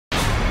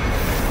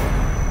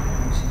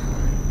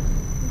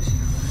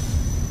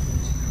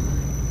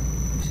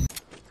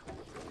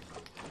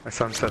My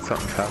son said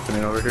something's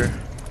happening over here.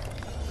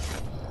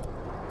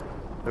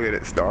 Look at it,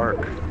 it's dark.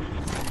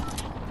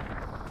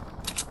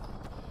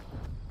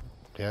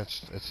 Yeah,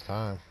 it's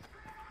time.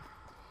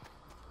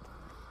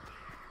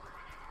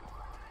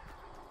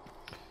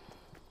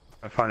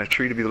 I find a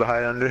tree to be able to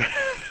hide under.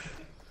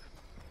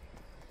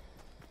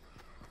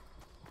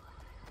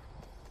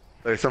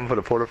 There's someone put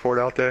a porta fort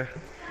out there.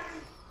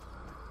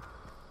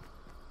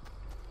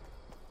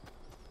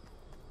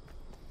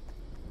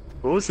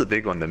 What was the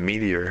big one? The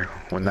meteor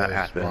when that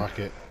happened.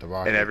 The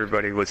rocket. And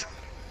everybody was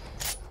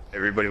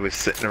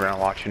sitting around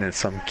watching, and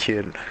some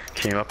kid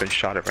came up and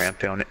shot a ramp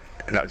down it,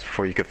 and that was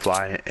before you could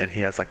fly. And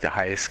he has like the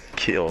highest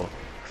kill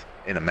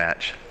in a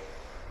match.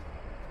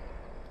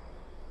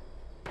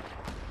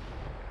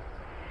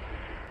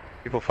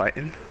 People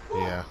fighting?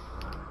 Yeah.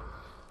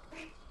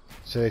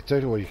 So they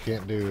took what you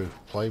can't do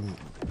play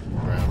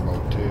ground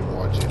mode 2 and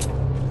watch it.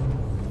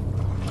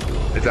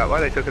 Is that why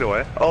they took it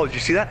away? Oh, did you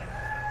see that?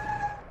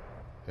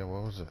 Yeah,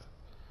 what was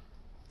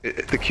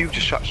it? The cube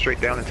just shot straight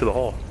down into the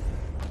hole.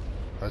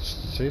 I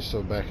see it's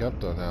still back up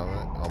though now.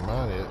 On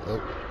mine,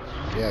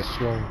 yeah,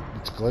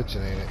 it's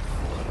glitching, ain't it?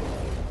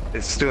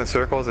 It's doing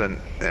circles and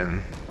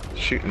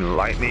shooting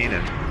lightning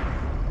and.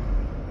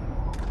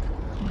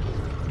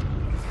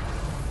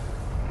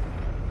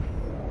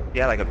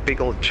 Yeah, like a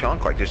big old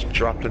chunk like just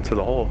dropped into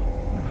the hole.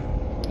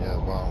 Yeah,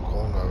 the bottom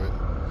corner of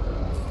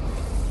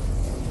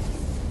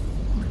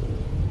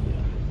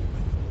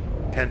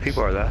it. 10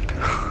 people are left.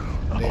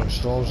 Damn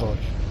storm's gonna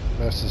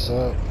mess this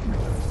up.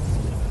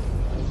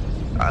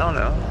 I don't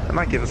know. It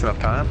might give us enough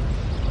time.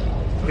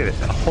 Look at it.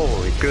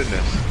 Holy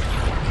goodness.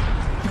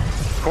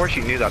 Of course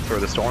you knew that's where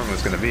the storm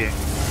was going to be.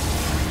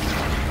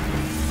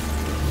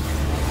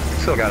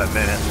 Still got a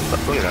minute.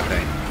 Look at that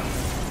thing.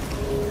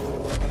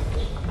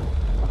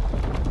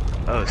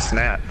 Oh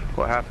snap.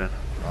 What happened?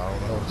 I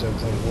don't know. It's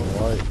everything went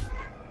white.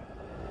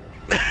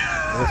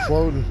 They're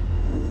floating.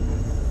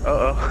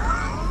 Uh-oh.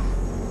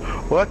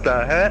 What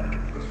the heck?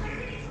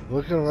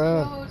 Looking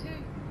around.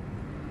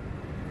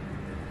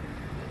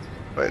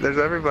 Wait, there's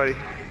everybody.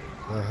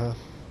 Uh-huh.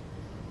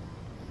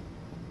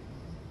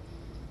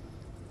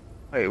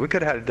 Wait, we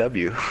could have had a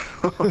W.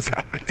 What's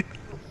happening?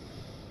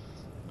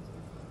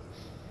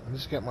 I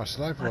just got my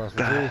sniper rifle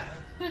too.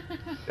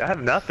 I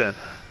have nothing.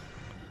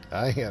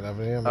 I ain't got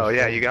nothing. Oh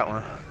yeah, you got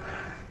one.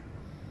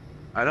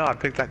 I know, I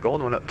picked that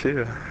gold one up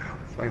too.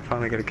 So I can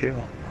finally get a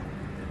kill.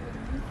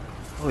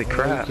 Holy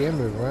crap. You can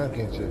move around,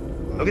 can't you?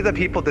 Look at the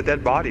people, the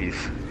dead bodies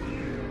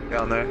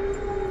down there.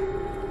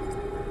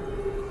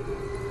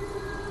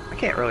 I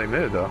can't really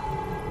move though.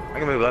 I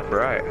can move left or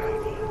right.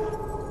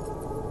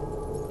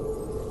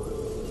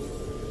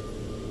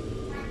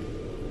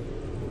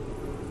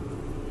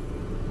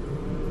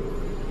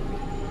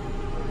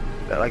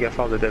 Is that like I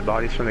saw the dead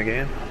bodies from the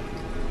game?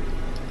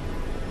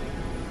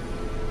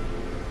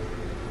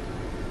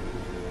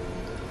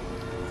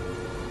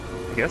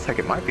 I guess I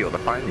might be able to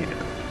find you.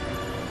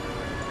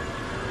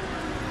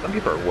 Some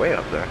people are way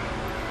up there.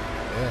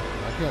 Yeah,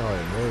 I can't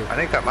really move. I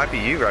think that might be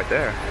you right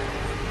there.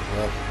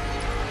 Well,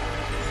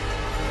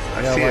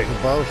 I got see like it.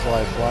 a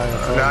butterfly flying.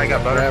 Now I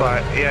got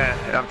butterfly. Yeah,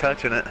 and I'm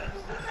touching it.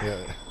 Yeah.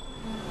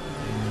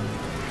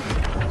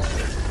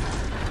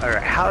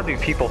 Alright, how do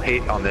people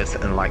hate on this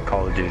and like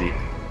Call of Duty?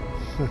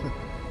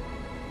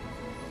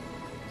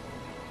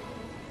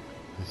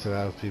 He said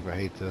how people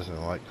hate this and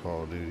like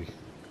Call of Duty.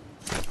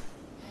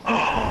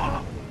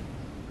 Oh,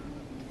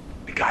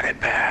 we got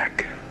it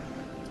back.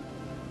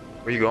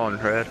 Where you going,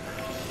 Red?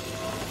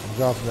 I'm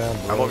dropping down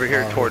below. I'm over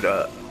here toward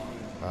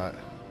Alright.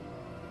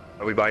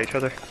 Are we by each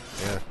other?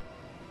 Yeah.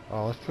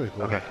 Oh, that's pretty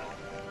cool. Okay.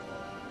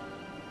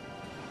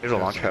 There's a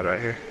launch pad right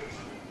here.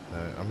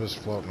 I'm just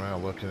floating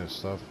around looking at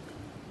stuff.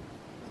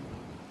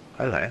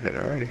 I landed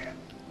already.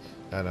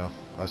 I know.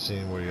 I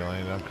seen where you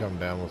landed. I'm coming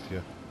down with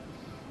you.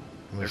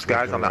 There's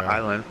guys on the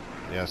island.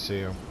 Yeah, I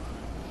see them.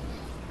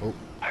 Oh.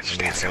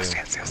 Stand still,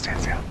 stand still,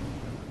 stand still.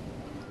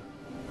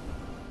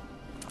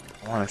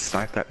 I want to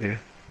snipe that dude.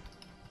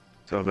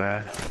 So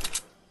bad.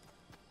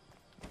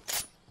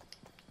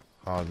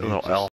 Oh, A little L.